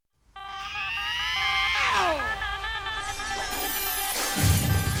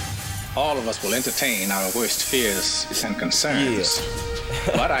all of us will entertain our worst fears and concerns.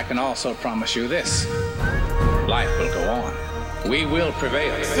 But I can also promise you this. Life will go on. We will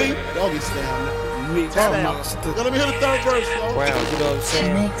prevail. See? Doggy style. Mixmasta. Let me hear the third verse, though. Wow, you know what I'm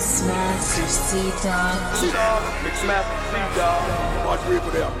saying? Mixmasta, Cdawg. Mixmasta, Cdawg. Watch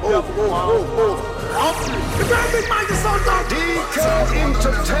people there. Oh. The grand big mind is so dark. DK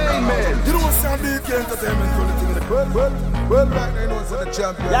Entertainment. You know what's on DK Entertainment? Well, back then, what's on the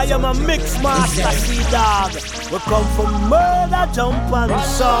champion? Yeah, I'm a Mixmasta, Cdawg. We come from murder, jump and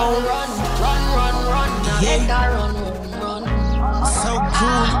sound. Run. Yeah. Run. So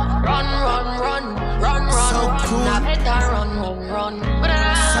cool. Run. So cool. Now better run.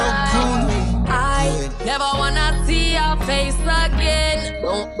 So cool. I never wanna see your face again.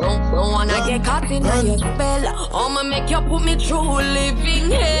 Don't wanna get caught in your spell. I'ma make you put me through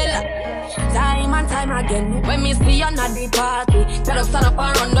living hell. Time and time again, when me see you at the party, tell us stand up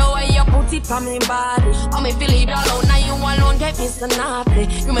and run the way you put it on me body. I me feel it alone, now you alone get me so naughty.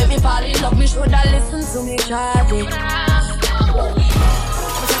 You make me fall in love, me shoulda listen to me charity.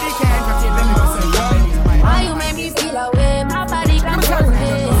 Why you make me feel away? My body can hold it.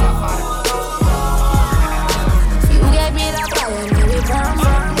 You gave me the fire,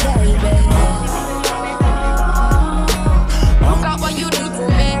 baby, baby. Look at what you do to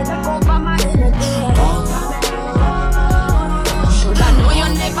me. Take over my energy. Should I know you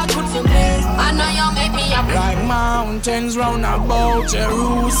never good to me? I know you make me happy. Like mountains round about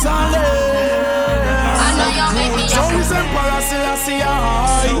Jerusalem. I know you make me happy. Songs Emperor Selassie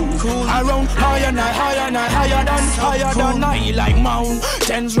high. Cool. Around higher than I. Like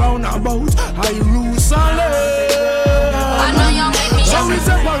mountains round about Jerusalem. I know you make me happy. Songs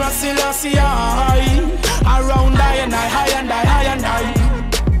Emperor Selassie high. Around high and I.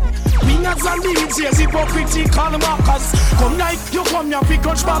 Winners and DJs, hypocritical mockers. Come like you come here, pick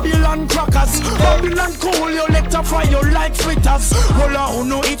up Babylon crackers. Babylon cool, you let her fry you like fritters. Roll on,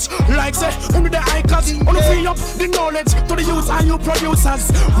 no it's like say, only the icons. Only free up the knowledge to the youth and you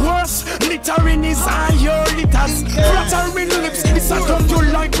producers. Worse, littering is on your litters. Flattering lips, it's a come to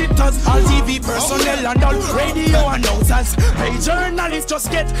like bitters. All TV personnel and all radio announcers. Hey journalists, just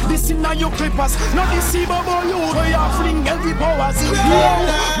get this in your clippers. Not deceive about you, we are fling every powers.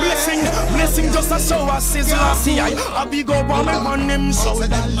 Blessing just a show us is last year. I big up on my man them so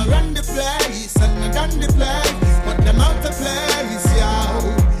that I run the place and I done the place, but them out the place, yo.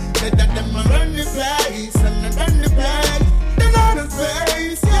 Said that them I run the place and I done the place, them out the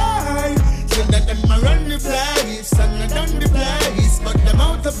place, yeah. Said that them I run the place and I done the place, but them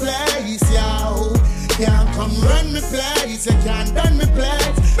out the place, yo. Can't come run the place, you can't done the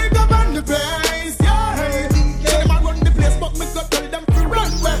place, big up on the place, yeah. Them I run the place, but me go tell them to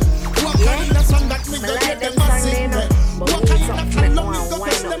run well. What kind of song that me go get them a sing there? What kind of color me go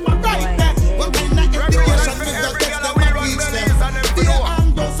get them a write there? What kind of education me go get them a teach them? The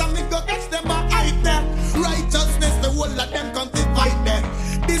angles and me go get them a hide there. Righteousness, the whole of them come to fight there.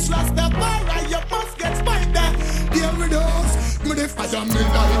 This was the fire, you must get spite there. There we those, me the fire me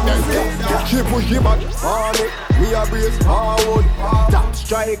light there. She push him back on it, me a brace forward. Top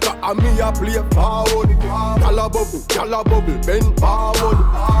striker and me a play forward. Gyal a bubble, bend forward.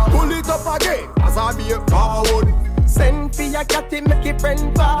 Pull it up again, as I be forward. Send for your catty, make your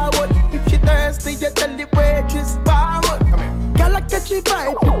friend forward. If she thirsty, you tell the waitress forward. Gyal a catch it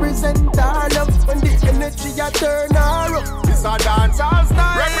vibe, represent her love. When the energy a turn her up. This a dance all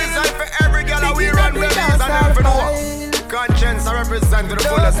style. Represent for every girl we run with these and them for know. Conscience I represent to the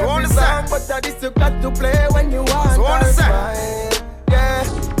fullest. So what say? But that is you got to play when you want. So what say? Yeah,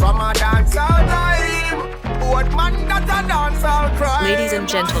 from a dance all time. What man got a dance all cry. Ladies and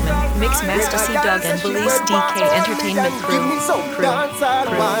gentlemen, Mixmasta, Cdawg and BZE.SEPT.22 Entertainment Give me some dance all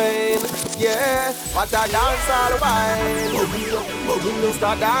wine. Yeah, what a dance all wine. Bubble up,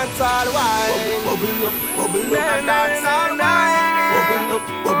 start dance all wine. Bubble up, dance all wine.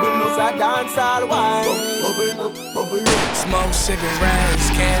 Bubble up, start dance all wine. Bubble up. Smoke cigarettes,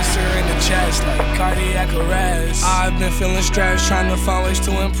 cancer in the chest, like cardiac arrest. I've been feeling stressed, trying to find ways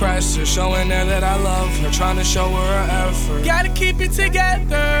to impress her, showing her that I love her, trying to show her effort. Gotta keep it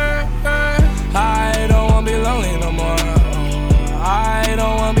together. I don't wanna be lonely no more. I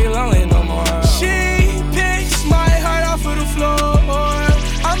don't wanna be lonely no more. She picks my heart off of the floor.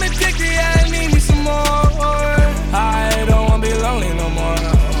 I'm addicted, I need me some more. I don't wanna be lonely no more.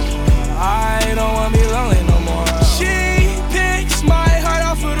 I don't wanna be lonely no more. She picks my heart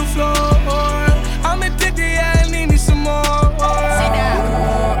off of the floor. I'm addicted, I need me some more.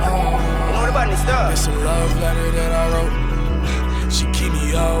 It's a love letter that I wrote. She keep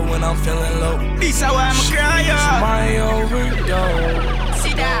me up when I'm feeling low. This is why I'm crying. She's my overdose.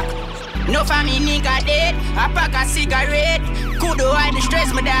 See that? No for me nigga dead. I pack a cigarette. Could do hide the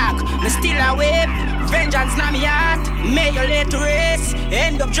stress, my dog. Me still a whip. Vengeance na me heart. May you let to race.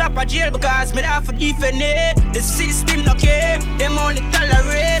 End up drop a jail because me have to defend it. The system no care. Them only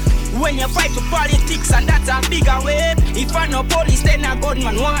tolerate. When you fight for politics and that's a bigger weight. If I no police then a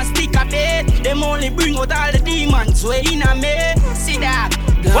gunman want stick a bait. Them only bring out all the demons way in a me. See that?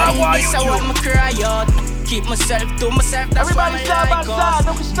 This I want me cry out. Keep myself to myself, that's everybody why I like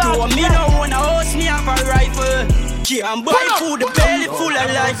us. Do me no wanna host me have a rifle. Can't buy food, the belly full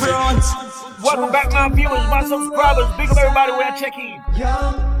of life runs. Welcome back, my viewers, my subscribers. Big up everybody when I check in.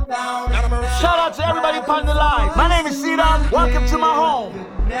 Shout out to everybody upon the live. My name is Cdawg. Welcome to my home.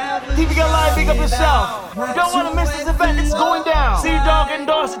 Keep it live, big up yourself. You don't want to miss this event, it's going down. Cdawg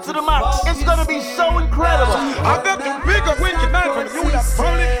endorsed it to the max. It's gonna be so incredible. I got the bigger wicked man from you that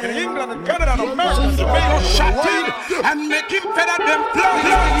probably in England and Canada and America to make us shot in and make it better than blood.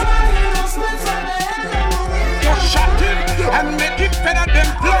 You're shot in and make it better than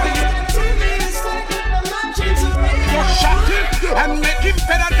blood. You're shot in and make it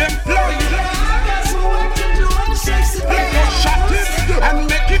better than blood. You're shot in and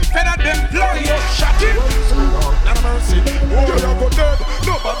make it better than blood. You're shot in. And mercy, oh you go dead.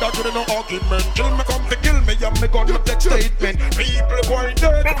 Nobody do no argument. Kill me, come to kill me, and me gonna take statement. People going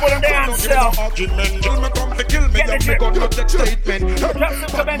dead. People in the answer. Argument. Kill me, come to kill me, and me gonna take statement. Drop some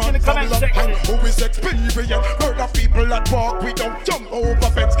comments in the comment section. Who is experienced? Murder people that walk without jump over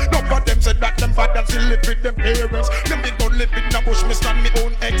fence. None of them said that them fathers still live with them parents. Them they don't live in a bush, me stand me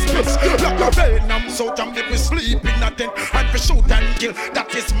own expense. Like a rain, I'm so damn if we sleep in a tent and we shoot and kill.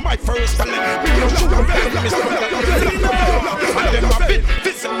 That is my first talent. Me no shoot a rain, me stand like a rain. And them a bit,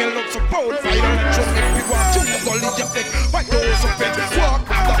 visit me look so proud. Violent truth, if you want to, you go leave your fake. Why those who fake, walk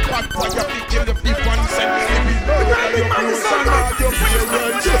out the path for your big kill the big one cent. If you know that you're close and not your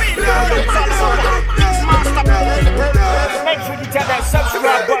parents. Make sure you tap that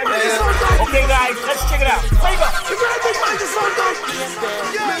subscribe button. Okay guys, let's check it out. Here you go.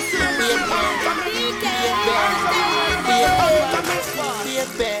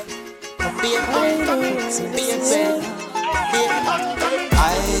 I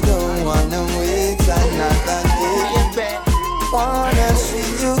don't wanna wait another day. Wanna see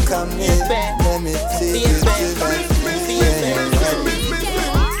you come in. Let me take you to that place.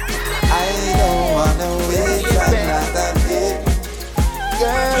 I don't wanna wait another day. Girl,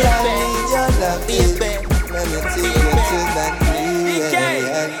 I need your love, baby. Let me take you to that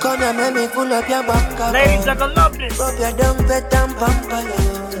place. Come and make me pull up your back. Ladies, I can love this. Rub your dumb bed and pamper you.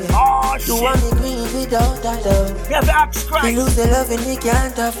 Oh, shit. You want me green without a love. You have to act right. You lose the love and we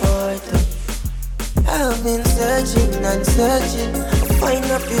can't afford. I've been searching and searching. Find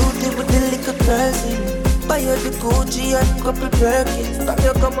a beauty with the little person. Buy you the Gucci and couple Perkins.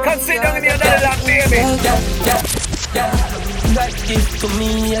 Come sit down in your little lap, baby. God give to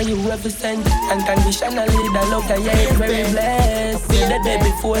me and you represent unconditionally the love that you're very blessed. See the day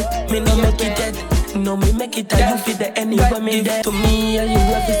before, me no make it yet. No me make it and you feel the anywhere me there. To me and you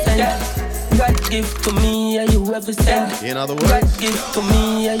represent. God give to me and you represent. In other words, God give to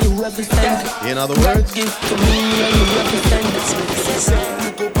me and you represent. In other words, God give to me and you represent.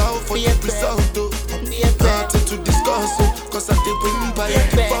 You go bow for your result, nothing to discuss, cause I did win by a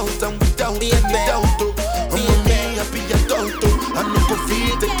default and without any doubt. I'm a me happy adult, I'm not gonna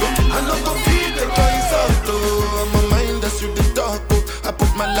feed the girl, I'm not gonna feed the guys out. I'm a mind that's you the talk. I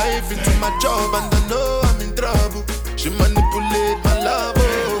put my life into my job and I know I'm in trouble. She manipulate my love.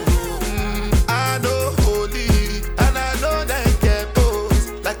 I know holy and I know that get post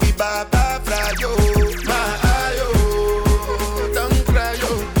like the Baba Frayo. My ayo, don't cry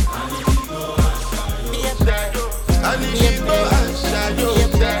yo. I need to go and shadow. I need to go and shadow.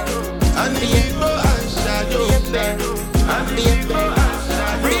 I need to go and shadow.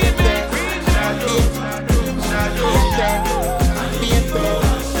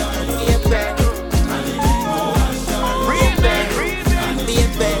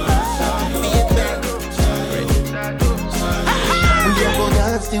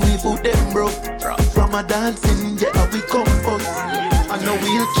 We put them broke from a dancing, yeah, we come first. I know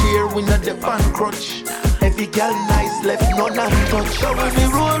wheelchair, we not the pan crutch. Every girl nice, left none untouched. So when we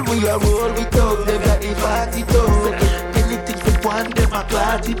roll, we talk, they got the party talk. Anything for one, them a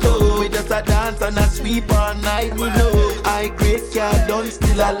clarity talk. We just a dance and a sweep all night, we know. I great car done,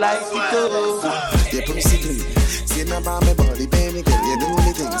 still I like it though. You're pretty clean, see my mommy body, baby girl, you do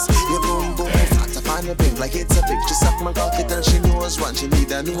the things. You boom boom, fat up on the pink like it's a picture. Suck my cocky till she knows one, she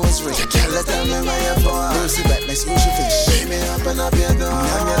need a nose ring. Tell her, tell me where you're from. Lucy back, my sushi fish. Shake me up and up your door.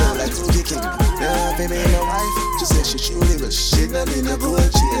 I'm your love like Oovie King. Yeah, baby, my wife. She said she truly was. She not in a gold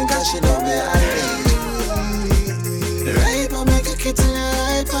chain, cause she know me I need. Right, I'll make a kitten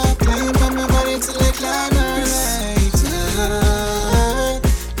right, I'll climb on my body till I climb her right.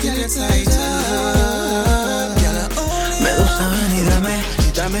 Get it tighter. Me gusta ven y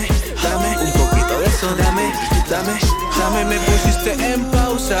dame un poquito de eso, dame, me pusiste en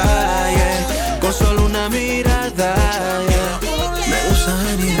pausa, yeah, con solo una mirada, yeah. Me gusta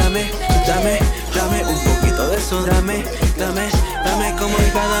ven y dame un poquito de eso, dame como en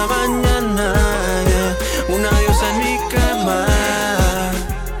cada mañana, yeah, una diosa en mi cama.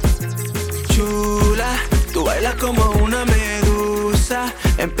 Chula, tú bailas como una medusa,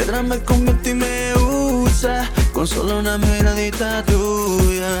 en piedra me convierte y me usa, con solo una miradita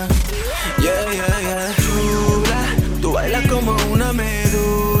tuya. Yeah. Chula, tú bailas como una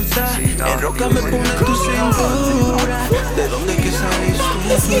medusa, en roca me pone tu cintura. ¿De dónde que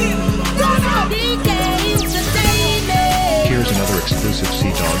saliste? Here's another exclusive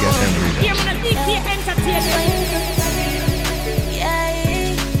Cdawg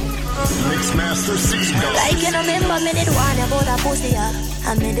Mixmasta Cdawg. Like you know, remember me did one about a pussy, yeah.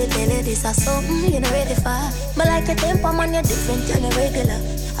 I made it tell you this is something you know ready for. But like your temper, man, you're different than a regular.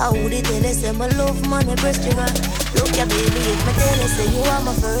 I would tell you, say my love, money, breast sugar. Look ya baby, if me tell you, say you are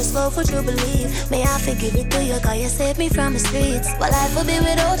my first love, would you believe? May I forgive it to you, cause you saved me from the streets. But life will be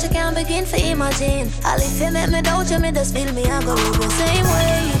without you, can't begin to imagine. I'll if you make me doubt you, me just feel me, I go the same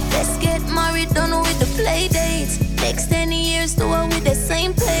way. Let's get married, done with the play dates. Next 10 years, do it with the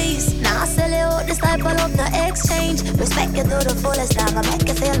same place. Now I sell you out, this type of love, no exchange. Respect you to the fullest, I make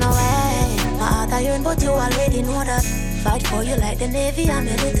you feel no way. My heart I yearn, but you already know that. Fight for you like the Navy, I'm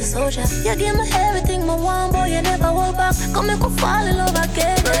a little soldier. You give me everything, my one boy, you never hold back. Come make me fall in love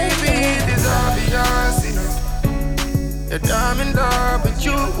again. Baby, this all be yours, you know. You're diamond up with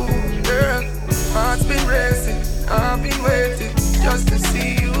you, girl. Heart's been racing, I've been waiting just to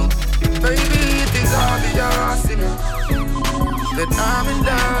see you. Baby, this all be yours, you know. That I'm in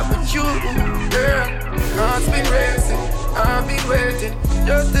love with you, girl. Heart's been racing, I've been waiting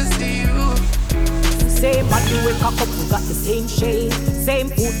just to see you. Same body we cock up, we got the same shade. Same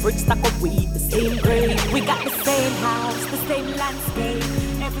food fridge stack up, we eat the same grain. We got the same house, the same landscape.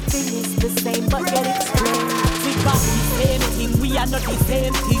 Everything is the same, but get explained. We got the same thing, we are not the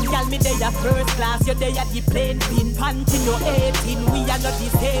same thing. Tell me they are first class, you're there at the plane pin. Panting your 18, we are not the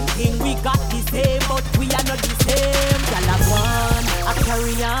same thing. We got the same, but we are not the same. Y'all have one, I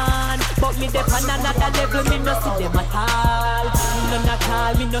carry on. But me dep on another level, me no see them at all. None at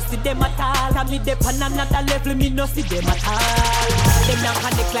all, me no see them at all. And me dep on another level, me no see them at all. Them not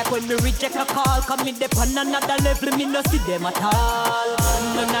connect like when me reject a call. Come me dep on another level, me no see them at all.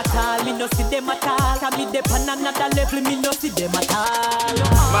 None at all, me no see them at all. And me dep on another level, me no see them at all.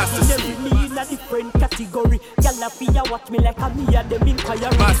 Me in a different category. Y'all fear watch me like a me and them inquiry.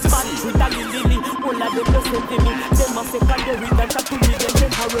 Match with a lily, all of them no send to me. Them a secondary, that's a to me, them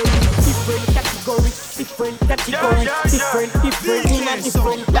temporary. Different category, different category, different in a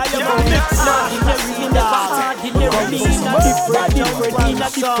different category. Ordinary in a ordinary, in a different in a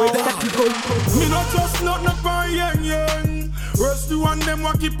different category. Me not just not no yen. Worst the one them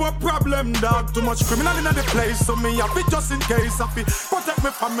want keep up problem, dog. Too much criminal in the place, so me have it just in case. I feel protect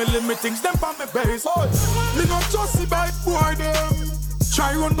my family, me things them from my base. Me not just see by boy them.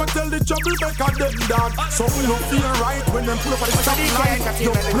 Try run but tell the trouble back at them, dog. So we don't feel right when them pull up at the stop line.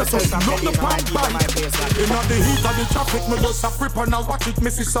 Yo, bless us, not the pump bike. In the heat of the traffic, me just a flip and I watch it. Me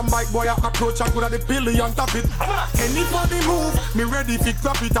see some bike boy I approach and put at the pilly on top it. Anybody move, me ready fi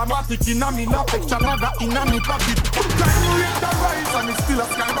clap it. I'm a tick in a me, no picture, mother in a me pocket. Time to rate the rise and it's still a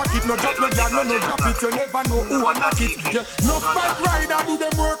skyrocket. No drop, no drop, no drop it. You never know who I knock it. Yeah, no bike rider do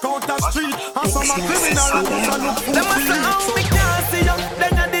them work out the street. And some a criminal and some a look for me.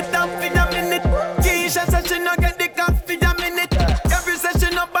 Then at the top for a minute. Keisha said she no get the cock for a minute. Every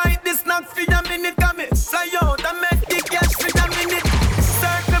session no bite the snack for a minute. Come me fly out and make the cash for a minute.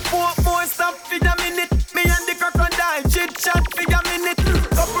 Circle 4 stop for a minute. Me and the crocodile chit chat for a minute.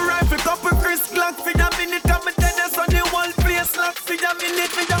 Couple rifle, couple Chris Glock for a minute. Come and tell us on the whole place lock for a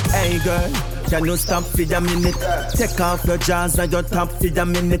minute. Hey girl, can you stop for a minute? Take off your jaws and your top for a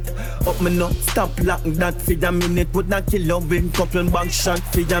minute. Up me no, stop lock that for a minute. Put that killer win, couple back shot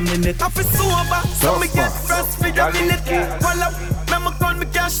for a minute. I feel sober, so me get fresh for a minute. Roll up, me call me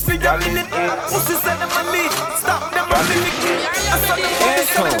cash for a minute. Pussy said them on me, stop them on me. I saw them on me,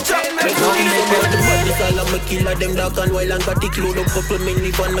 so me drop me. all of my killer them dark and wild and got the cloud up couple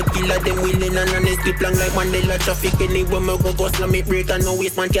minivan. My killer them winning and honest clip long like Mandela traffic. Anywhere me go slam it break and no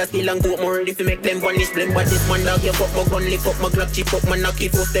waste man can't steal and go more ready to make them vanish. Blame but this man dog, you fuck my gun, lift up my Glock, chip up my knocky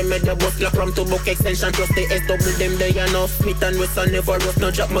force them at the bus clap from to book extension plus the S double them they enough. Smith and Wesson never rough,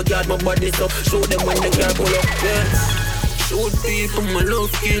 no drop my guard, my body so show them when the car pull up, yeah. Shoot people, my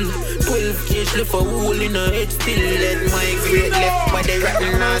love kill. 12 gauge left a hole in her head still. Let my great left by the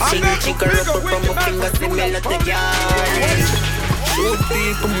rotten ass. Sing chicken up from my fingers, the smell of the yard. Shoot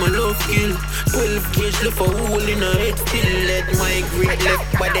people, my love kill. 12 gauge left a hole in her head still. Let my great left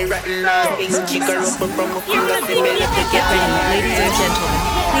by the rotten ass. Sing chicken up from my fingers, the smell of the yard. Ladies and gentlemen,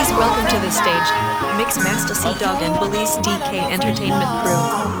 please welcome to the stage Mixmasta, Cdawg, and BZE.SEPT.22 Entertainment Crew.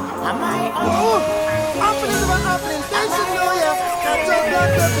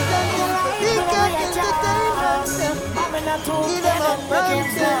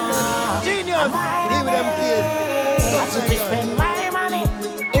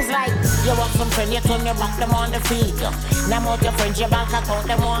 It's like you want some friend, you turn your back, them on the feet. Now out your friends, your bank account,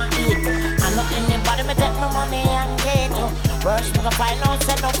 them want eat. I'm not anybody, me take my money and get you. First, me go find out,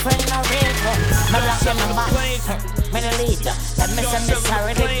 say no friend, no real. Me block your number, me the leader. Let me say me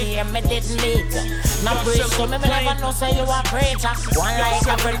sorry, the game, me didn't meet. Now preach to me, me never know, say you a preacher. One like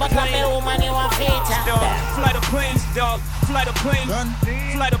a friend, but I'm a woman, you a feature. Fly the planes, dog. Fly the planes.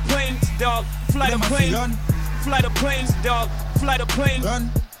 Fly the planes, dog. Fly the planes. Fly the planes, dog. Fly the planes.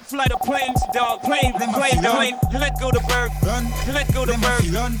 Fly the planes, dog. Plane, plane. Let go the bird. Let go the bird.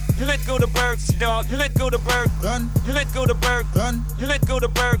 Let go the birds, dog. Let go the bird. Let go the bird. Let go the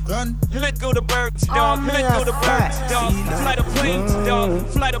bird. Let go the birds, dog. Let go the birds, dog. Fly the planes, dog.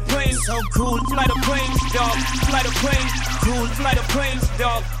 Fly the planes. So cool. Fly the planes, dog. Fly the planes. Cool. Fly the planes,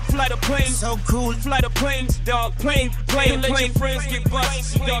 dog. Fly the planes, so cool. Fly the planes, dog. Plane. Let your friends get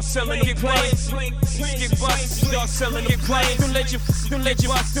bust. Dog selling get planes. Get bust. Dog selling get planes. Don't let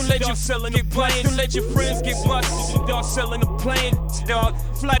your selling get planes. Don't let your friends get bust. Dog selling the planes, dog.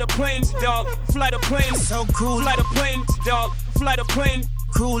 Fly the planes, dog. Fly the planes, so cool. Fly the planes, dog. Fly the plane.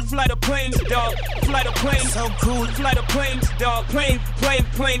 Cool, fly the planes, dog. Fly the planes, so cool. Fly the planes, dog. Plane.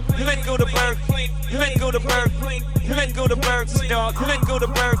 Let go the bird. Let go the bird. Let go the birds, dog. Let go the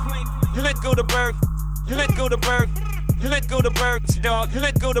bird. Let go the bird. Let go the bird. Let go the birds, dog.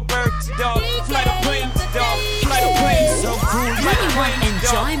 Let go the birds, dog. Fly the planes, dog. Fly the planes, so cool. Fly the planes,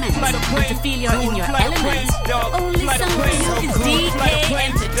 enjoyment fly the planes, and to feel you're in your fly the element. planes, dog. Only Fly the someone planes, so is cool. Fly the DK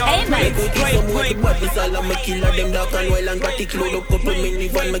planes, dog. Entertainment. Weapons all of my killer them dark and wild and party cloud up couple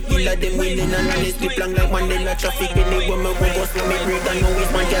minivan. My killer them winning and honest clip long like Mandela traffic. Anywhere me go bust me break and no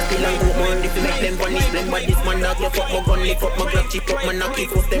waste man can't steal and go more. If you make them vanish, blame but this man dog. You fuck my gun, lift up my Glock, chip up my knocky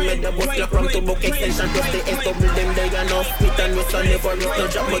force them at the bus clap from to book extension plus the S double them they enough. Smith and Wesson never rough, no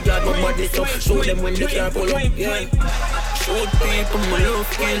drop my guard, my body so show them when the car pull up, yeah. Shoot people, my love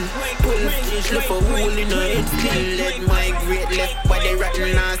kill. 12 gauge left a hole in her head still. Let my great left by the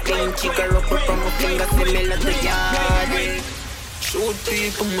rotten ass thing. Chicken up from my fingers, the smell of the yard. Shoot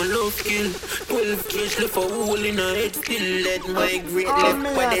people, my love kill. 12 gauge left a hole in her head still. Let my great left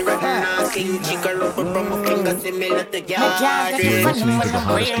by the rotten ass thing. Chicken up from my fingers, the smell of the yard. You're listening to the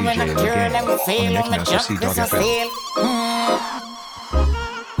hottest DJ again on Mixmasta Cdawg FM.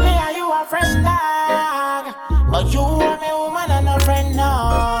 Me and you a friend, dog. But you are me woman and a friend, no.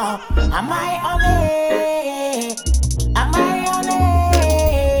 Am I on it? Am I on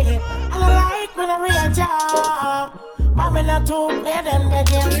it? I don't like when I real job. But me not to play them the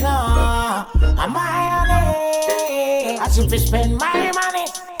games, no. Am I on it? I should spend my money.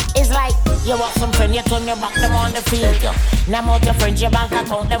 It's like you want some friend, you turn your back, them on the field. Now out your friends, your bank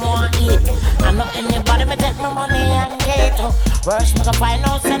account, them want eat. I'm not anybody, me take my money and get you. Worst me can find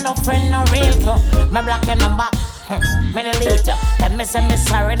out, say no friend, no real. Me block your number, me the leader. Let me say me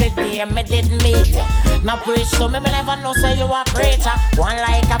sorry the day me didn't meet you. Now preach to me, me never know, say you a preacher. One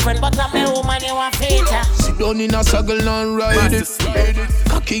like a friend, but I'm a woman, you a feature. Sit down in a saddle and ride it.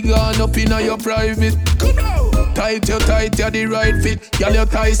 Cocky gone up in your private. Tight, you're the right fit. Girl, your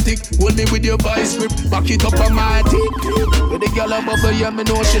tie stick. Hold me with your vice grip. Back it up on my teeth. With the girl a bubble, yeah, me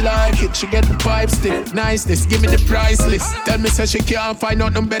know she like it. She get the pipe stick. Niceness, give me the price list. Tell me say she can't find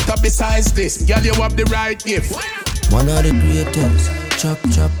nothing better besides this. Girl, you have the right gift. One of the greatest. Chop,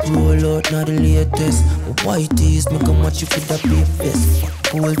 roll out, not the latest. White tees, make a match you for the big fist.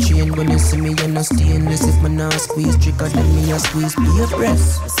 Gold chain, when you see me, you're not stainless. If man now squeeze, trigger then me a squeeze, be a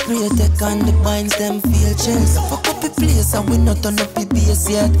breast. Spray tech on the binds, them feel chills. Fuck up the place, and we not turn up the bass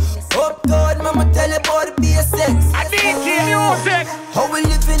yet. Uptown, mama tell you about the basics. I need music. How we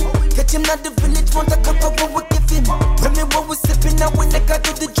living? Catch him at the village, want a cup of what we give dripping. When me what we sipping, now when they got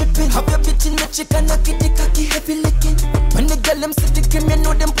do the dripping. Have your bitch in the chicken, I get the cocky heavy licking. When the girl them see the cream, you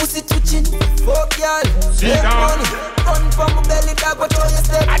know them pussy twitching. Fuck y'all, make money. Run from my belly, dog, watch how you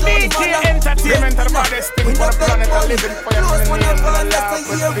step. I need your entertainment and the baddest thing for the planet I live in. For your money and the love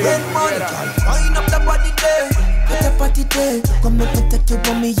with the wind up the body there, get the party there. Come make me take you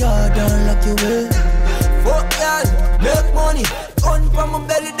from me yard and lock you away. Fuck y'all, make money. Run from my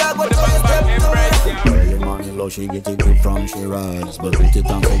belly, dog, watch how you step. Early morning low, she get it good from she rise. But with it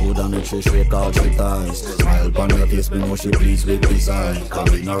on so good and it she shake all she ties. Smile upon her face, me know she pleased with this eyes.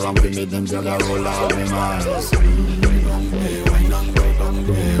 Coming around, we make them jagger roll out me miles.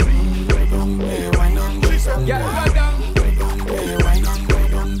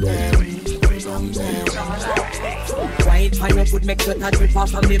 Wine fine up would make sweat and drip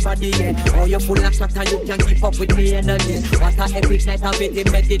off from me body, yeah. Oh, you're full of shot and you can keep up with me energy. What a epic night of it,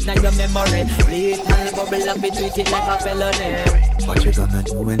 embedded in your memory. Little bubble and be treated like a felony. What you gonna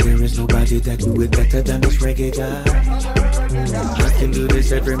do when there is nobody that do it better than this reggae guy? I can do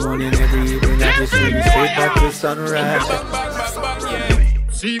this every morning, every evening. I just swing straight back to sunrise.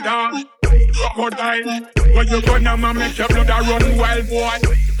 Cdawg, crocodile. When you gonna make your blood run wild, boy?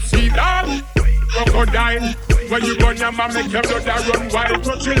 Cdawg, crocodile. When you gonna make your blood run wild?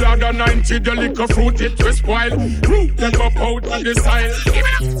 Touch the ladder 90, the liquor fruit it will spoil. Root them up out of the style.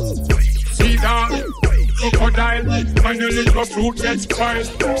 Cdawg, crocodile. When the liquor fruit gets spoiled.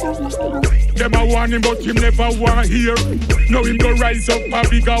 Them a warn him, but him never want hear. Now him go rise up a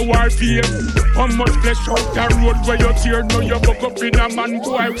bigger warfare. How much flesh out the road where you tear? Now you buck up in a man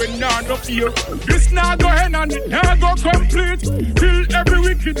boy when nah no fear. This nah go end and it nah go complete till every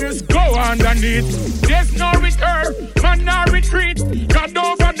wickedness go underneath. There's no return, man nah retreat. God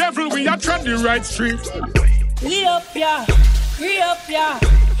over devil, we are tread the right street. We up ya,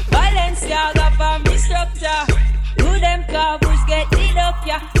 Balenciaga for me structure. Do them cowboys get lit up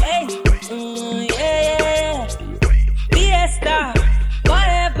ya, hey, yeah. Fiesta,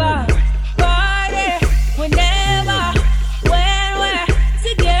 forever, party, whenever, when we're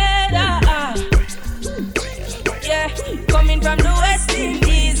together. Yeah, coming from the West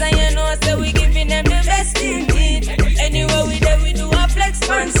Indies, and you know, so we giving them the best indeed. Anywhere we there, we do a flex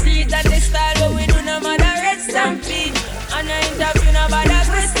on street, and the style what we do no matter red stampede. And I interview no matter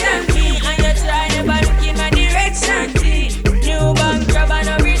question me, and you try never look in my direction. New bank job and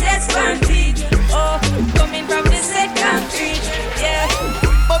no responded. Oh, coming from the second street, yeah.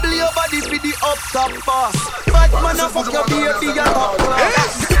 Bubble your body for the up top boss. Bad man a fuck your baby and top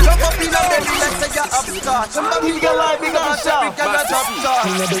class. Jump up in a belly like say you're upstart. Somebody get like big on shot, can a top shot.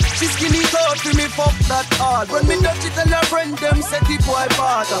 She skinny clothes for me fuck that hard. When me touch it tell her friend them say the boy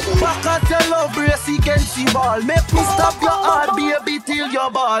bad. Back at your love brace he can see ball. Make me stop your heart baby till your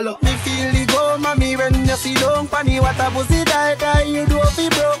ball. Me feel the go mommy when you see don't funny. What a pussy die you do fi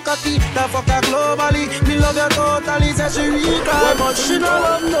broke cocky. The fuck her globally. Me love you totally say she weak. But she no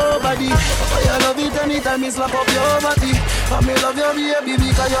love nobody. Oh you love it anytime me slap up your body. And me love your baby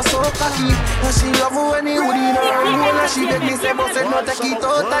because you're so cocky. And she love you when you would in her room. And she let me say but say no take it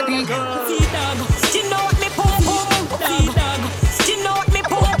totally. Cdawg, she know what me pum pum. Cdawg, she know what me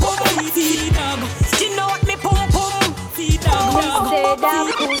pum pum. Cdawg, she know what me pum pum. Cdawg,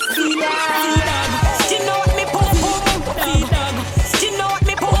 she know what me pum pum. Cdawg, she know what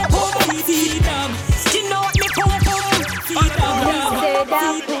me pum pum. Cdawg, she know what me pum pum. Cdawg,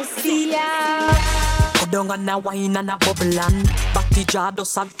 down and a wine and a bubble and Batty jaw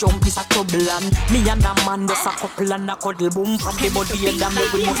does a jump is a trouble and me and a man does a couple and a cuddle boom from the body and a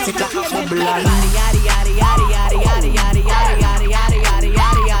make we must like a bubble and yari yari yari yari yari yari yari yari yari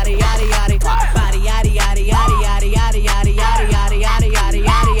yari yari yari yari body yari yari yari yari yari yari yari yari yari yari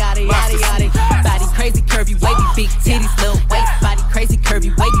yari yari yari body crazy curvy wavy big titties little waist body crazy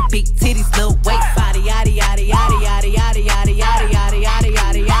curvy wavy big titties little waist body yari yari yari yari yari yari yari yari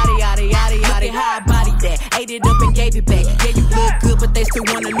yari yari yari yari yari high body ate it up and gave it back. Yeah, you look good, but they still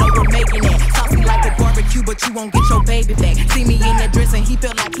wanna know we're making it. Saucy like a barbecue, but you won't get your baby back. See me in that dress and he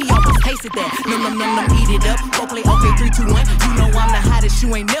felt like he almost tasted that. No, eat it up. Okay, 3, 2, 1. You know I'm the hottest.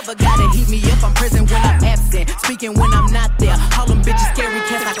 You ain't never gotta heat me up. I'm present when I'm absent, speaking when I'm not there. Call them bitches scary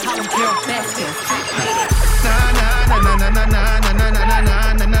cats, I call them Carol Baskin. Na na na na na na na na na na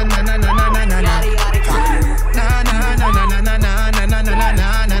na na na na na na na na.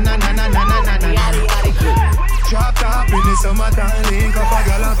 Drop top in the summertime, link up a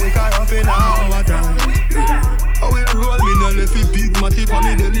gal and pick her up in our time. How we roll, me no left it big matty for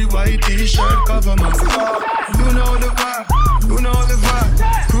me daily white t-shirt cover my scar. You know the vibe,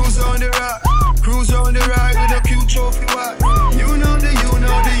 cruise on the ride with a cute trophy watch. You know the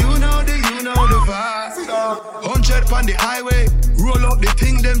vibe.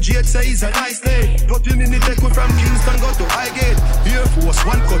 from them Jade say he's a nice day. 30 minutes take we from Kingston go to Highgate. Air Force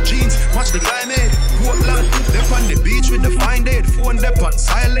One cut jeans, watch the climate. Portland, they on the beach with the fine date. Phone they on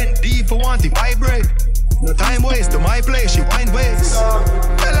silent, D for want to vibrate. No time waste to my place, she wind ways.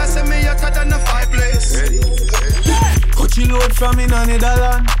 Fella say me hotter than a fireplace. Coachy load from in a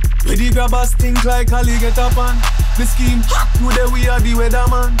Netherland. Where the grabbers think like Ali get up on. The scheme hot today we are the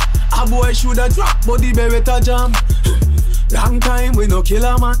weatherman. A boy shoulda drop but the beretta jam. Long time we no kill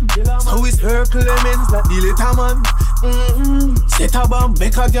a man. So it's her Clemens like the little man. Set a bomb,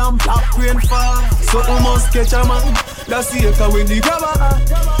 make a jam, black rain fall. So we must catch a man. That's the echo when the grabber.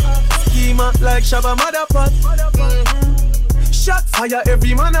 Schema like Shabba Motherpot. Shot fire,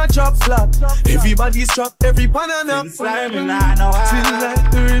 every man a drop flat. Everybody strap, every pan a knock. Till like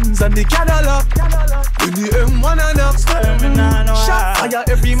the rims and the Cadillac. When the M1 a knock. Shot fire,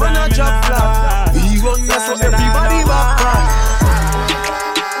 every man a drop flat. We run there so everybody back.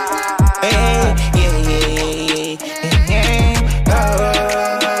 Hey, yeah.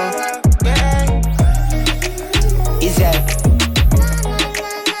 Is that?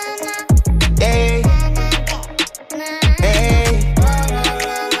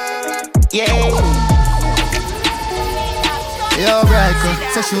 Yo, Brico,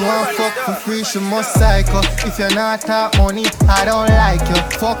 so she want fuck for free, she must psycho. If you're not talk money, I don't like you.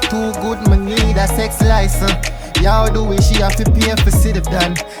 Fuck too good, me need a sex license. Y'all do it, she have to pay for sit up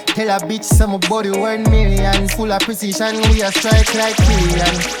done. Tell a bitch some body worth millions. Full of precision, we a strike like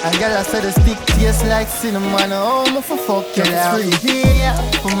billion. And girl I said the stick taste like cinnamon. Oh, me for fuck, you free here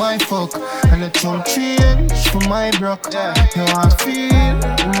for my fuck. And a chunk change for my broke. You want feel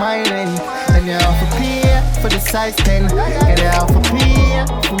my length. And you have to pay for the size 10. Girl you have to pay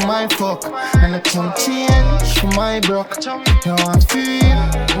for my fuck. And a chunk change for my broke. You want feel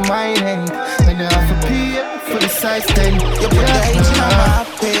my length. And you have to pay for the size 10. You put the H in my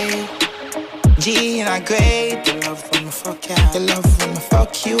pay. G in a grade. The love when I fuck you. The love when I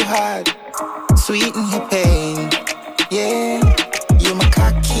fuck you hard. Sweet in your pain. Yeah. You my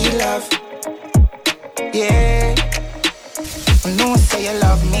cocky love. Yeah. I know say you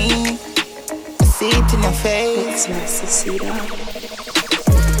love me. I see it in your face. Mixmasta, Cdawg.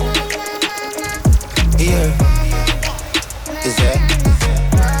 Yeah. Is that?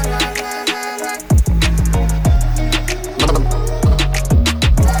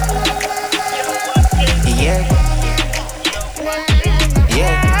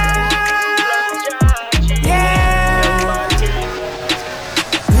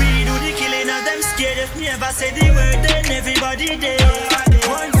 Say the word, then everybody there.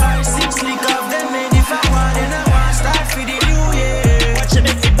 1, 5, 6, lick off them, and if I want, then I want start for the new year. Watch them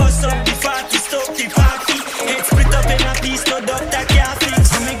make it bust up the party, stop the party. Head split up in a piece, no doctor can't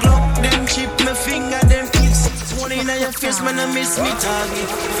fix. And me glow, them chip, my finger, them fix. One in your face, man, I miss me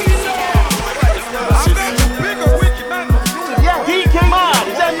target. Yeah, he came on.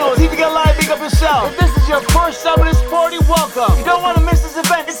 Daniel, TVG Live, big up yourself. If this is your first time at this party, welcome. You don't want to miss this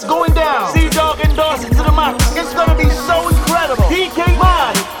event, it's going down. Cdawg endorse it to the max. It's gonna be so incredible. He came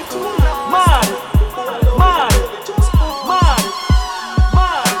on.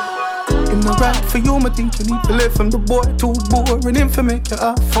 In the rap for you, I think you need to live from the boy too boring him for make you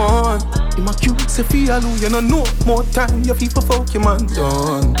have fun. In my cute say feel you know no more time your people fuck your man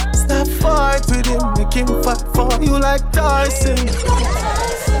done. Stop fight with him, make him fight for you like Tyson.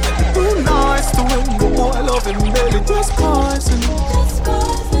 Too nice to him, the boy love him barely just poison.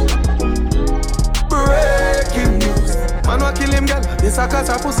 Breaking news, man wa kill him girl, this a cause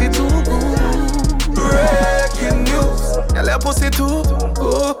her pussy too good. Breaking news, girl her pussy too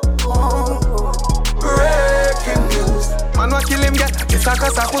good. Breaking news, man wa kill him girl, this a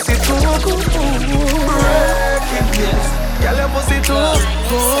cause her pussy too good. Breaking news, girl her pussy too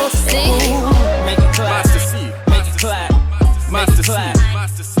good. Make it clap, make it clap, make it clap,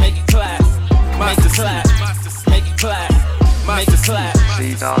 make it clap, make it clap, make it clap, make it clap.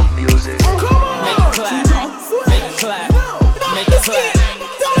 Cdawg music. Make it clap, make it clap, make it clap,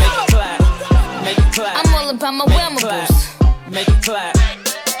 make it clap, make it clap. I'm all about my wearables. Make it clap.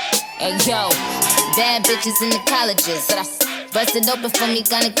 Hey yo, bad bitches in the colleges. Busted open for me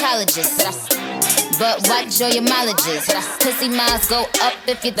gynecologists. But watch all your mileages. Pussy miles go up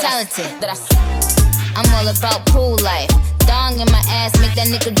if you're talented. I'm all about pool life. Dong in my ass make that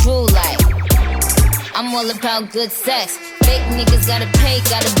nigga drool like. I'm all about good sex. Fake niggas gotta pay,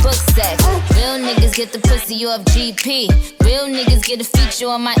 gotta book sex. Real niggas get the pussy off GP. Real niggas get a feature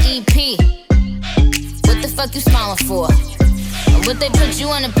on my EP. What the fuck you smiling for? And what they put you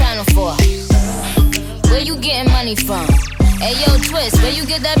on the panel for? Where you getting money from? Hey yo, Twist, where you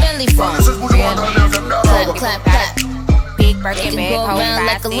get that Bentley from? Clap, clap, clap. Big Birkin bag, hold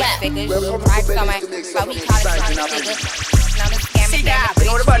 5, 6 figures. Right summer, so we call it nigga. Now the scam is down. You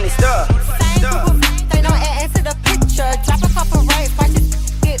know the button is stuck. They don't add to the picture. Drop a couple rights, watch it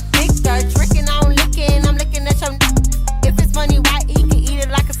get bigger. Tricking, I'm licking at your. If it's money, why he can eat it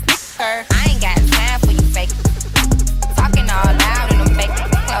like a Snicker? I ain't got time for you fake. Talking all loud in them fake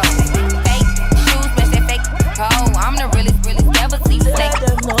clothes. Fake shoes, but they fake cold. I'm the realest never see fake.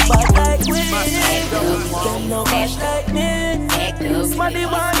 Somebody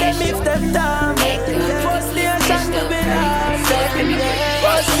want them if them down. First nation to be lost.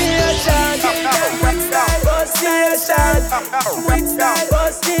 First nation. First nation.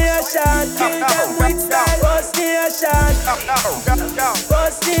 First nation. Kill them with style. First nation.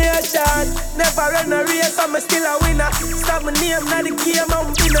 First nation. Never run a race, I'm still a winner. Stop my name, not the game,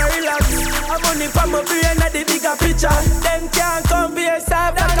 I'm been a relax. I'm money from my brain, not the bigger picture. Them can't come be a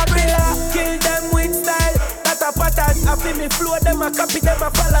side like a pillar. Kill them with style. A pattern, I feel me flow, them a copy, them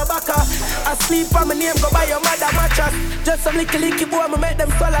a follow back. I sleep on my name, go buy your mother mattress. Just some licky boy, me make them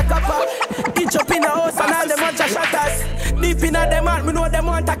swallow copper. Each up in a house and all them want to shatters. Deep in a them heart, me know them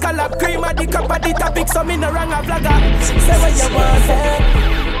want to collab. Cream at the cup of the topic, so me no wrong a vlogger. Say what you want, say.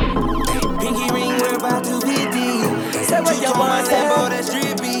 Pinky ring, we're about to be deep. Say what you want, say. That's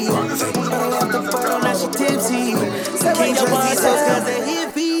drippy. But I left the photo, now she tipsy. Say what you want, say. Cause they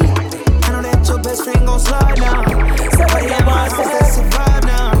hippie. Your best friend gon' slide now. So what you want to say? Survive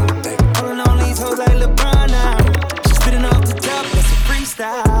now. Holding on these hoes like LeBron now. She spitting off the top, that's a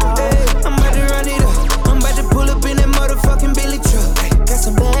freestyle. Hey, I'm about to run it up. I'm about to pull up in that motherfucking Billy truck. Hey, got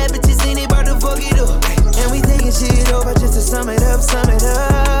some bad bitches in it, about to fuck it up. Hey, and we taking shit over just to sum it up, sum it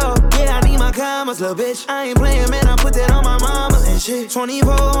up. Yeah, I need my commas, little bitch. I ain't playing, man, I put that on my mama and shit.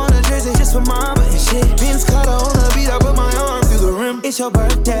 24 on the jersey just for mama and shit. Vince Carter on the beat, I put my arm through the rim. It's your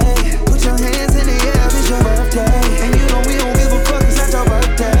birthday. Put your hands in the air, it's your birthday. And you know we don't give a fuck, it's not your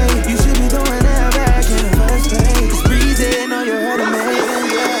birthday. You should be doing that back in the first place. It's breezy, know you heard of me.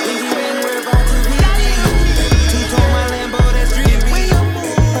 Pinky ring, we're about to be deep. Two-tone my Lambo, that's dreamy.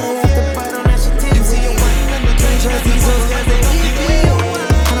 But I left the bite on that shit tipsy. You can't trust these hoes, cause they eat me.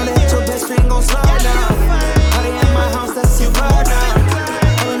 I know that your best friend gon' slide now. Party at my house, that's your bar now.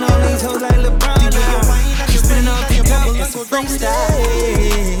 Holding all these hoes like LeBron now. You spin up your cup, it's a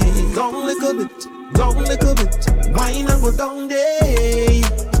freestyle. Don't lick a bit, don't lick a bit. Wine and go down there.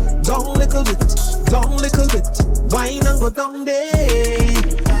 Don't lick a bit, don't lick a bit. Wine and go down there.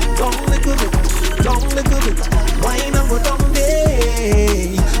 Don't lick a bit, don't lick a bit. Wine and go down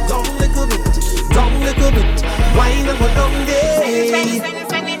there. Don't lick a bit, don't lick a bit. Wine and go down there.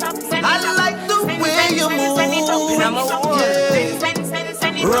 I like the way you move,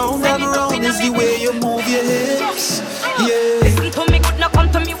 yeah. Round and round is the way you move your hips, yeah. Listen to me, good no come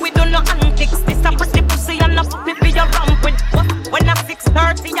to me, we do no antics. This a pretty pussy and a flip with your ramp with. When I'm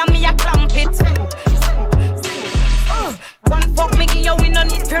 6:30 and me a clamp it. One fuck me give you, we no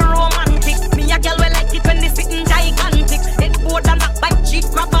need to romantic. Me a girl we like it when they sitting gigantic. Headboard and knock back cheek,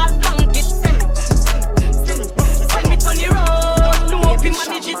 grab all blanket. When me turn the road, no hope you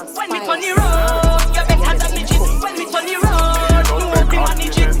manage it. When me turn the road, you better damage it. When me turn the road, no hope you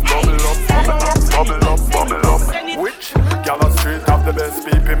manage it. Bubble up. Which gala street have the best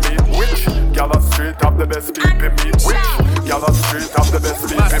people meet? Which gala street have the best people meet? Which gala street have the best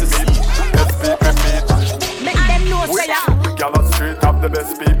people meet? Best people meet. Make them know say ya. Gala street have the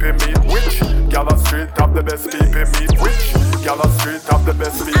best people meet. Which gala street have the best people meet? Which gala street have the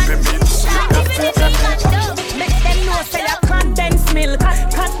best people meet? Best people meet. Make them know say ya. Condensed milk,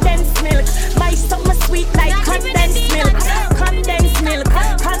 condensed milk. My summer sweet like condensed milk, condensed milk,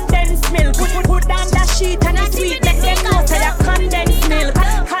 condensed milk. Put down that sheet and it's sweet. Make them know say ya. Condensed milk,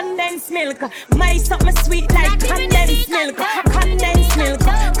 condensed milk. My summer sweet like condensed milk, condensed milk,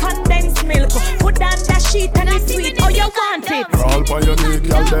 condensed milk. Put down that sheet and it's sweet. Oh, you want it? Crawl by your knee,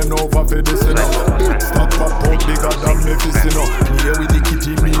 girl, then over for this, you know. Big stock pop out bigger than Memphis, you know. Here with the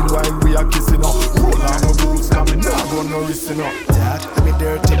kitty, meanwhile we are kissing, you know. Roll on the rules coming, now go no risk, you know. That, me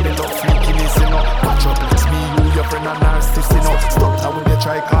dirty, me love freakiness, you know. Watch up, it's me, you, your friend, and narcissist, you know. Stop that when you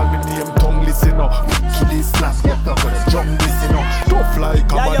try call me name, tongue listen, you know. To this slap, get up with a jump this, you know. Don't fly,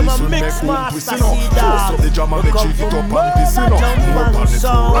 come on, this will make room twist, you know. Force up the jam and make you hit up on this, you know. More on the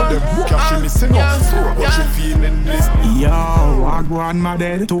floor, and them cash in this, you know. What you feeling this? Yo, I go on my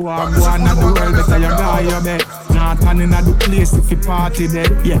dead. To I go on the world, better you guy your bed. not and inna the place if you party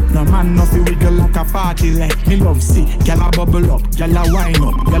there. Yeah, no man no fi wiggle like a party like. Me love see, gyal a bubble up, gyal a wine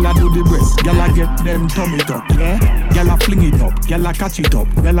up, gyal a do the breast, gyal a get them tummy up, yeah. Gyal a fling it up, gyal a catch it up,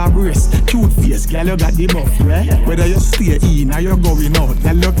 gyal a brace, cute face, gyal you got the buff, yeah. Whether you stay in or you going out,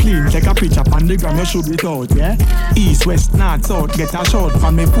 gyal you clean, take a picture on the gram, you should it out, yeah. East, west, north, south, get a shot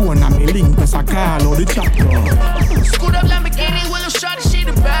from me phone and me link, press a call or the chat. Scoot up Lamborghini, will shot, she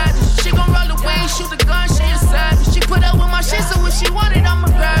the baddest. She gon' roll away, shoot the gun, she a savage. She put up with my shit, so when she want it, I'ma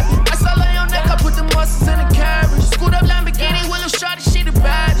grab it. I saw her on neck, I put the muscles in the carriage. Scoot up Lamborghini, will shot, she the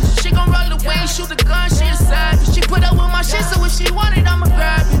baddest. She gon' roll away, shoot the gun, she a savage. She put up with my shit, so when she want it, I'ma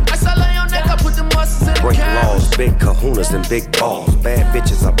grab it. I saw her on neck, I put the muscles in the break carriage. laws, big kahunas and big balls. Bad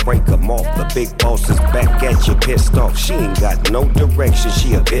bitches, I break them off. The big boss is back at you, pissed off. She ain't got no direction,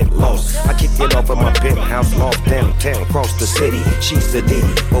 she a bit lost. I kick it off of my penthouse loft downtown, across the city. She's the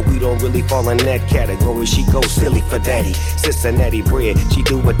ditty, but we don't really fall in that category. She goes silly for daddy. Cincinnati bread, she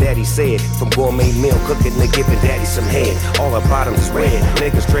do what daddy said. From gourmet meal cooking to giving daddy some head. All her bottoms is red,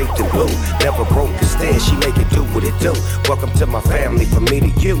 niggas draped in blue. Never broke instead, she make it do what it do. Welcome to my family, from me to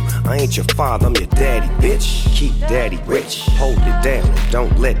you. I ain't your father, I'm your daddy, bitch. Keep daddy rich, hold it down,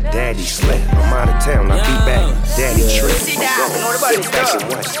 don't let daddy slip. I'm out of town, I'll be back, daddy trip.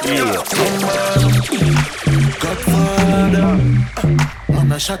 Godfather,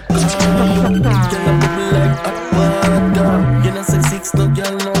 man a shotgun. Girl a bubble like hot water. You know say 6 no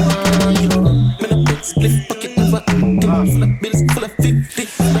girl no one. Me no big split pocket never empty. Full of bills, full of 50.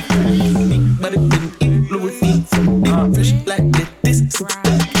 Big body been in Louis feet. Fresh like this.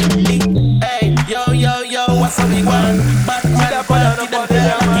 Hey, yo, what's up we want? Bad man, party them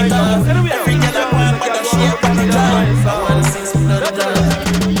girl like it up. Every girl I want, but don't share what they want. I want 6 blood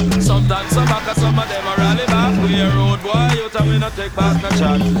done. Sometimes some back and some of them are rally back. We a road boy, you tell me not take back no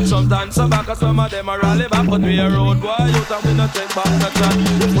chat. Sometimes some back and some of them are rally back. But we a road boy, you tell me not take back no chat.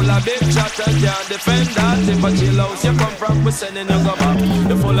 Full of big chatter, can't defend that. If a chill house you come from, we sending you go back.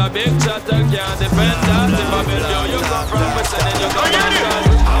 You full of big chatter, can't defend that. If a bill you come from, we sending you go back.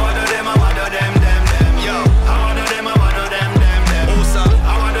 I want to them, yo. I want to them, Musa.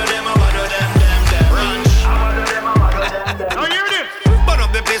 I want to them, Ranch. I want to them, Now hear this. Burn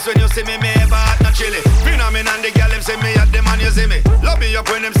up the place when you see me ever hot, not chilly. Phenomenon, the girl them say me at them and you see me. Love me up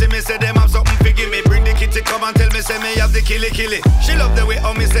when them see me, say them have something to give me. Bring the kitty, come and tell me, say me have the killy. She love the way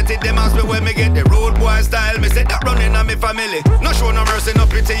how me set it, them ask me where me get the road boy style. Me say that running on me family. No show no mercy, no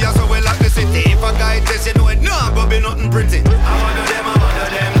pity, yeah, so we like the city. If a guy test you know it, no, but be nothing pretty. I want to them, I want to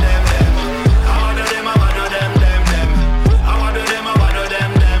them. I want to them, I want to them. I want to them, I want to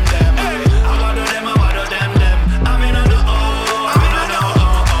them. I want to them, I want to them. I mean, I know, I mean, I know,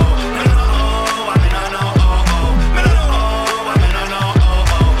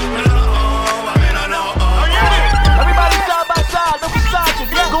 I mean, I know, Everybody side by side, no massage,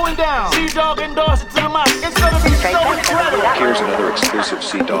 going down. Cdawg endorse it to the max. It's gonna be so incredible. Here's another exclusive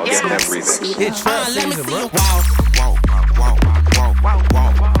Cdawg and them remix. It's let me see you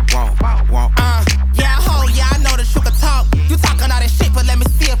yeah, ho, yeah, I know that you can talk. You talking all that shit, but let me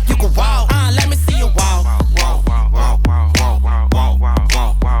see if you can walk. Let me see you walk.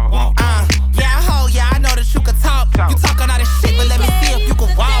 Yeah, ho, yeah, I know that you can talk. You talking all that shit, but let me see if you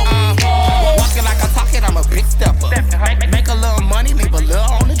can walk. Walking like I'm talking, I'm a big stepper. Make a little money, leave a little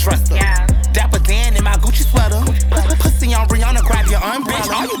on the dresser. Dapper Dan in my Gucci sweater. Pussy on Rihanna, grab your arm, bitch.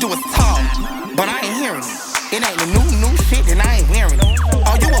 All you do is talk, but I ain't hearing it. It ain't the new shit, and I ain't hearing it.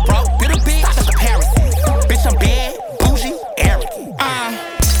 Oh, you a broke, bitter bitch, that's a comparison. Bitch, I'm bad, bougie, arrogant.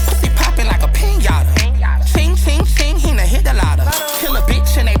 Pussy popping like a pinata. Ching, ching, ching, he done hit the ladder. Kill a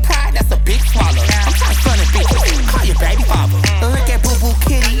bitch and they pride, that's a big swallow. I'm trying to stun a bitch, call your baby father. Look at Boo Boo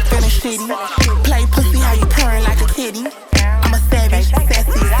Kitty, feeling shitty. Play pussy, how you purring like a kitty. I'm a savage,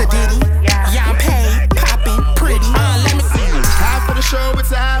 sassy, sedity. Yeah, I'm paid, popping, pretty. Let me see you. Half of the show,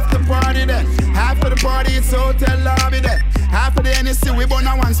 it's half the party there. Half of the party, it's hotel lobby there. Half of the NSC, we burn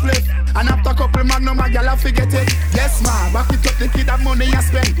a one split. And after couple magnum, my gal, I forget it. Yes, ma, back it up, the kid have money you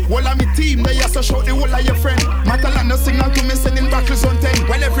spend. All of me team, they also show the whole of your friend. Matalano signal to me, sending battles on 10.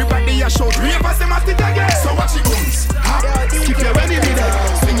 Well, everybody you show, reverse them at it again. So watch it goes. Keep your ready with it.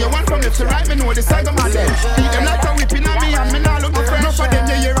 Swing your one from left to right, me know the side of my leg. Beat them like a whipping on me, and me not look different. Enough of them,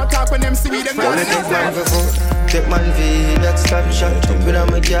 you hear a talk when them see me, them not Take man V, that stop shot. Jump in on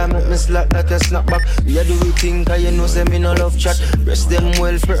my jam, make me slap like a snapback. We a do we think, cause you know say me no love chat. Breast them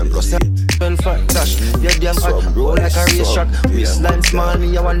well firm, plus them well fat dash. Yeah, damn hot, roll like a race track. Waistline small,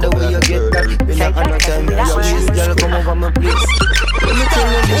 me I wonder where you get that. We not got no time, me a real girl come over my place. Let me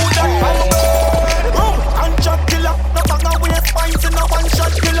tell you this and shot killer, no bang away spines in a one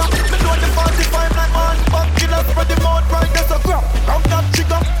shot killer. Me know the 45 like man, fuck killer.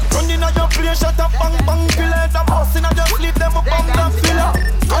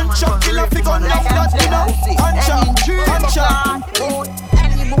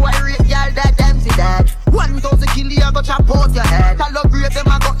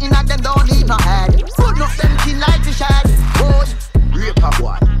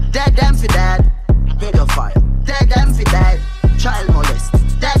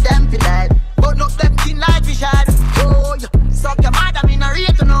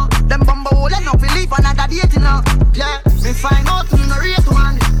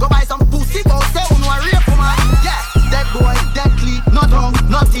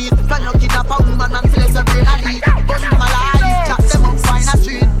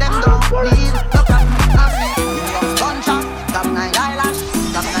 that.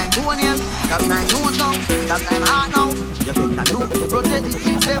 That time toenail, that time nose now, that time heart now. You better look, protect the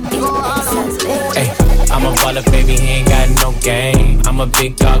things them go all out. Hey, I'm a baller, baby, he ain't got no game. I'm a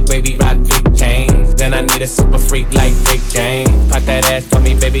big dog, baby, rock big chains. Then I need a super freak like Big James. Pop that ass for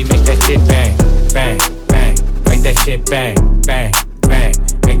me, baby, make that shit bang, bang, bang. Make that shit bang, bang, bang.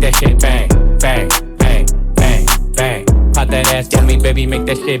 Make that shit bang, bang, bang, bang, bang. Pop that ass for me, baby, make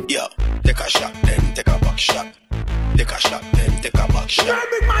that shit. Yo, take a shot, then take a back shot. Take a shot, then take a back shot.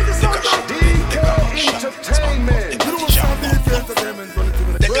 Take a shot, then take a back shot.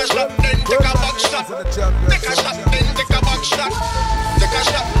 Take a shot, then take a back shot. Take a shot, then take a back shot. Take a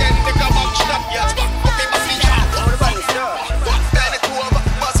shot, then take a back shot. Yes, back, okay, my feet shot. Turn it over,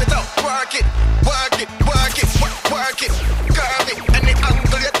 bust it out, work it, work it, work it, work it, curve it, any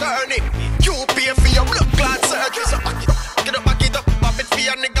angle you turn it. You pay for your blood clot surgery, so back it up, pop it for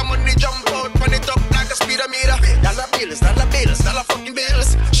your nigga money, jump out, run it up like a speedometer. Dollar fucking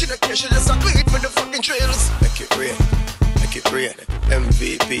bills. She don't care, she just a do it for the fucking trails. Make it rain.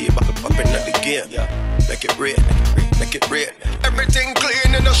 MVP, back up in the game. Make it rain. Everything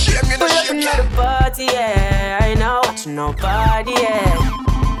clean and no shame, you no shame. Pull up another party, yeah. I ain't not watching nobody, yeah.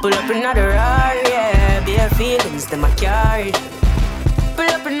 Pull up another ride, yeah. Bare feelings, them I carry. Pull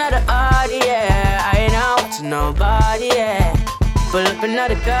up another party, yeah. I ain't not watching nobody, yeah. Pull up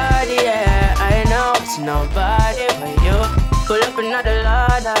another card, yeah. I ain't not watching nobody but you. Pull up another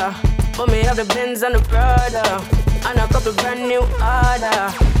ladder. But me have the Benz and the Prada. And a couple brand new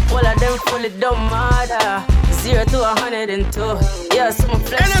order. All of them fully don't matter. 0 to 102. Yeah, some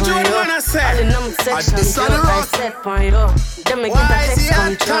flex on you. All in them sections, I set on you. Then me get a text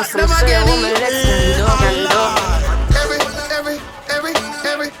come through. Some say, woman, let's do.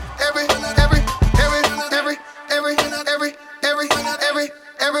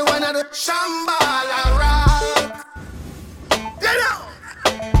 Everyone at the Shambhala rock. Get out.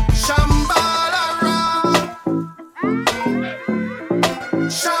 Shambhala rock.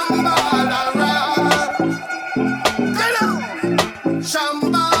 Shambhala rock. Get out.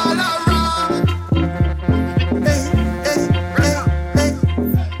 Shambhala rock. Hey.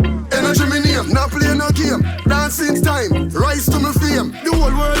 Energy me name, not play no game. Dancing time, rise to my fame. The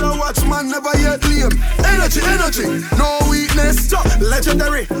whole world I watch, man, never yet lame. Energy, no weakness.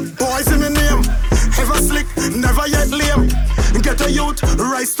 Legendary, boys in my name. Ever slick, never yet lame. Get a youth,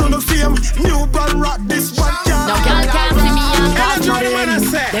 rise to the fame. New ball rock, this one can't. No girl can't see me and catch no them.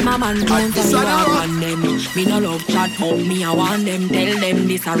 Them a man don't tell you I want them. Me no love chat but me I want them. Tell them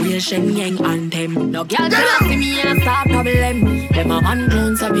this a real Shen Yang anthem. No girl can't see me and start problem. Them a man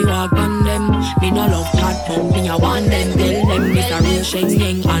don't tell you I want them. Me no love chat but me I want them. Tell them this a real Shen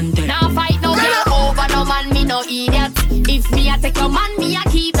Yang anthem. Now fight no girl over no man, me no idiot. If me a take a man, me a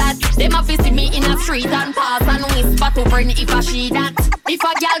keep that. Them a visit me in a street and pass and whisper to friend if I she that. If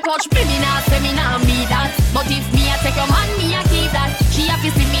a girl touch me, me nah say me nah be that. But if me a take a man, me a keep that. She a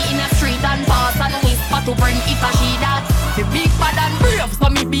visit me in a street and pass and whisper to friend if I she that. The big bad and brave, so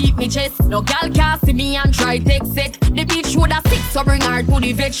me beat me chest. No girl can see me and try take set. The bitch woulda sick, so bring her to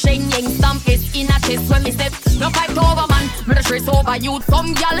the vet. Shen Yang stamp it in a chest when me step. No fight over man, me the stress over youth.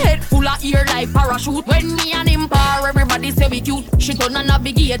 Some girl head full of ear like parachute. When me and him par, everybody say we cute. She turn a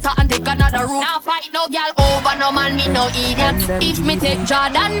navigator and take another route. Now fight no girl over no man, me no idiot. If me take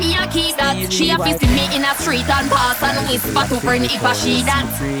Jordan, me a keep that. She a visit me in a street and pass and whisper to friend if I she that.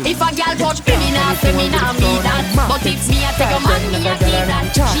 If a girl touch me nah say me nah be that. But if me a take a man, me a keep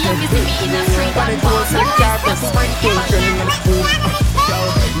that. She a visit me in a street and pass and whisper to friend if I she that.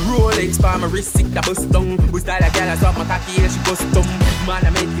 Rolex for my wrist, sick da bust down. We style a girl as up my cocky, she bust down. Man, I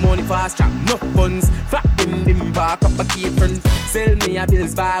make money fast track, no funds. Fat them back up a apron. Sell me a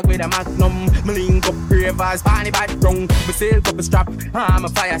bills bag with a magnum. Me link up ravers, funny bad wrong. Me sell couple strap, I'm a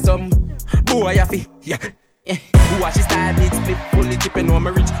fire some. Boy, I feel, yeah. Watch his style, big split, fully dripping on my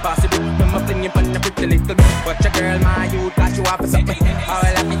reach possible. When my fling up on the pretty little bit. Watch a girl, my youth, got you off for something. I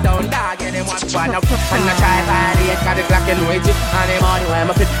will lock it down, dog, and them watch one up. And I try party, it got the clock and wait it. And them money when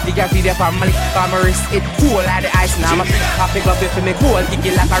my fit, they can feed their family. For my wrist, it cool like the ice, now my feet. I pick up it for me cool, kick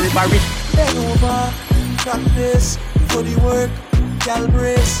it like a river rip. Bend over, practice, for the work, gal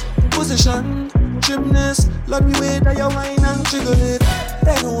brace, position, gymnast. Love me way that you wine and jiggle it.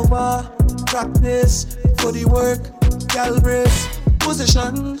 Bend over, practice, for the work, gal brace,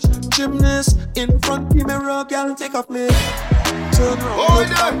 position, gymnast. In front the mirror, gal take a play. Turn around, look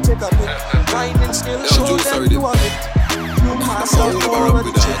back, take a bit. Grinding skill, show them you have it. You mass out over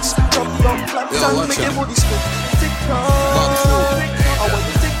the chicks. Drop down flat and make your body split. Tick tock, I want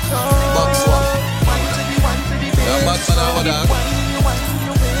you tick tock. Wine to the base.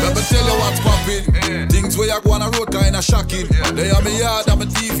 Let me tell you what's poppin'. Things things where you go on a road kinda shocking. They are me yard and my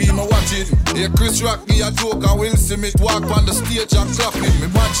TV, me watching. Here Chris Rock me a joke and Will Smith walk on the stage and clap him.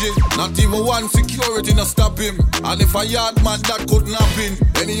 Imagine, not even one security no stop him. And if a yard man that couldn't happen,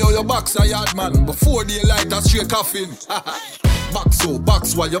 anyhow your box a yard man before daylight a straight coffin.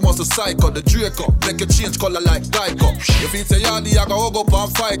 Box while you must a psycho the Draco. Make you change color like Geico. If it's a yardy, I go hug up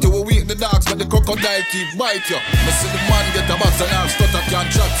and fight you. We weak the dogs, but the crocodile keep bite you. Me see the man get a box and I'll stutter can't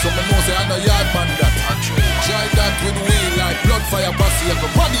chat. So me know say I know yard man that. Try that with wheel like blood fire passy.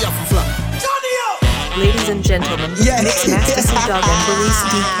 Everybody have to flat. Ladies and gentlemen, Mixmasta Cdawg and Belize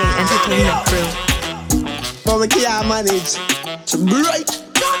DK Entertainment Crew. But we can't manage. It's bright.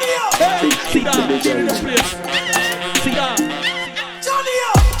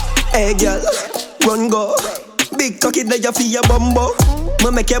 Hey girl, run go. Big cocky that you feel your bumbo.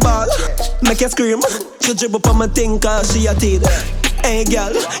 Me make you ball, make you scream. She dribble up on my thing cause she a teed. Hey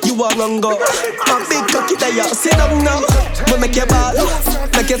girl, you a run go. A big cocky that you sit down now. Me make you ball,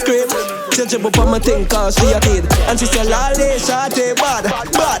 make you scream. She dribble up on my thing cause she a teed. And she say lolly shawty bad.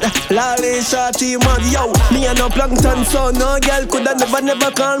 Lolly shawty mad. Yo, me a no plankton so no girl coulda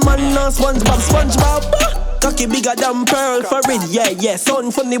never call man no SpongeBob. Cocky bigger than pearl for it, yeah.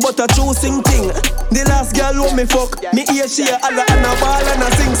 Sound funny but a true sing thing. The last girl who me fuck, me hear she a holla and a ball and a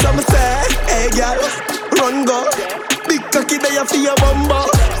sing. So me say, hey girl, run go. Big cocky there you feel your bumbo.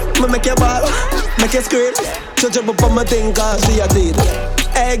 Me make you ball, make you scream. She jump up on my thing cause she a did.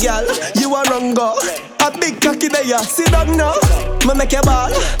 Hey girl, you a run go. A big cocky there you sit down now. Me make you ball,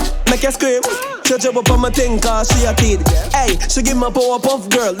 make you scream. She jump up on my thing cause she a kid. Hey, she give my power puff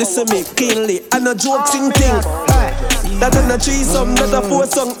girl, listen me cleanly. And a joke sing thing. That ain't a threesome, that a four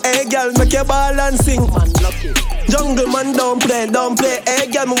song. Hey girl, make your ball and sing. Jungle man don't play. Hey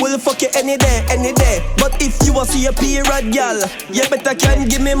girl, me will fuck you any day. But if you a see a period girl, you better can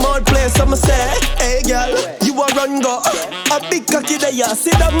give me more play. So me say, hey girl, you a run go. A big cocky there, you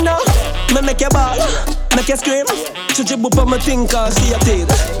sit down now. Me make your ball, make you scream. She jump up on my thing cause she a kid.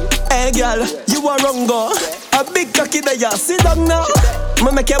 Hey girl, you a run go. A big cocky there, you sit down now.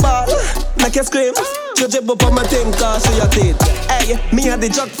 Me make you ball, make you scream. She jump up on my thing cause she a kid. Hey, me a the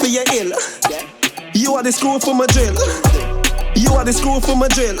jock for your ill. You are the screw for my drill. You are the screw for my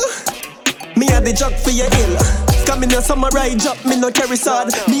drill. Me a the jock for your ill. Come in a samurai job, me no carry sword.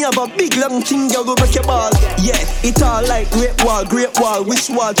 Me have a big long thing, girl go break your ball. Yeah, it all like great wall. Which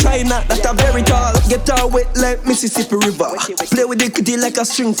wall? Try not, that a very tall. Get all wet like Mississippi River. Play with the kitty like a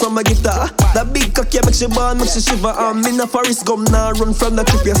string from a guitar. That big cocky makes you burn, makes you shiver. Me no Forrest Gump, nah run from the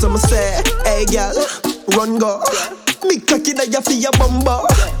trip. So me say, hey girl, run go. Big cocky that you feel your bumbo.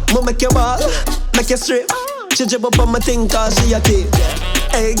 Me make you ball, make you strip. She jump up on my thing cause she a kid.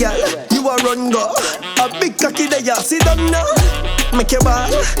 Hey girl, you a run go. A big cocky that you sit down now. Make you ball,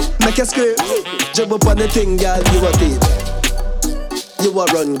 make you scream. Jump up on the thing girl, you a kid. You a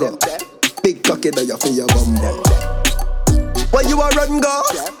run go. Big cocky that you feel your bumbo. Why you a run go?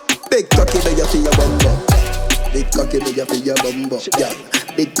 Big cocky that you feel your bumbo. Big cocky that you feel your bumbo. Yeah.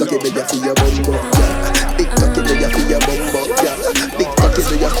 Big cocky that you feel your bumbo. Yeah. Big cocky that you feel your bumbo. Yeah. Big cocky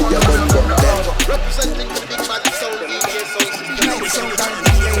that you feel your bumbo. Representing the big bad soul, DJ Soul System.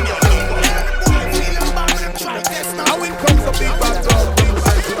 Now in comes the big bad dog,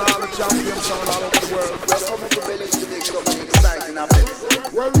 representing all the champions all over the world. Welcome to Village to make something exciting happen.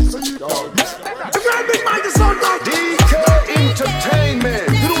 Where is the dog? The great big mighty sound dog. DK Entertainment.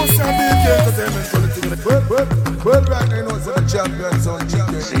 You know what's DK Entertainment? Well, right now, you know, the champions on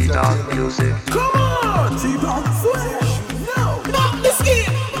Cdawg music. Come on! Cdawg fresh! No! Let's get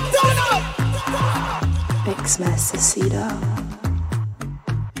it! Turn up! Mixmasta Cdawg.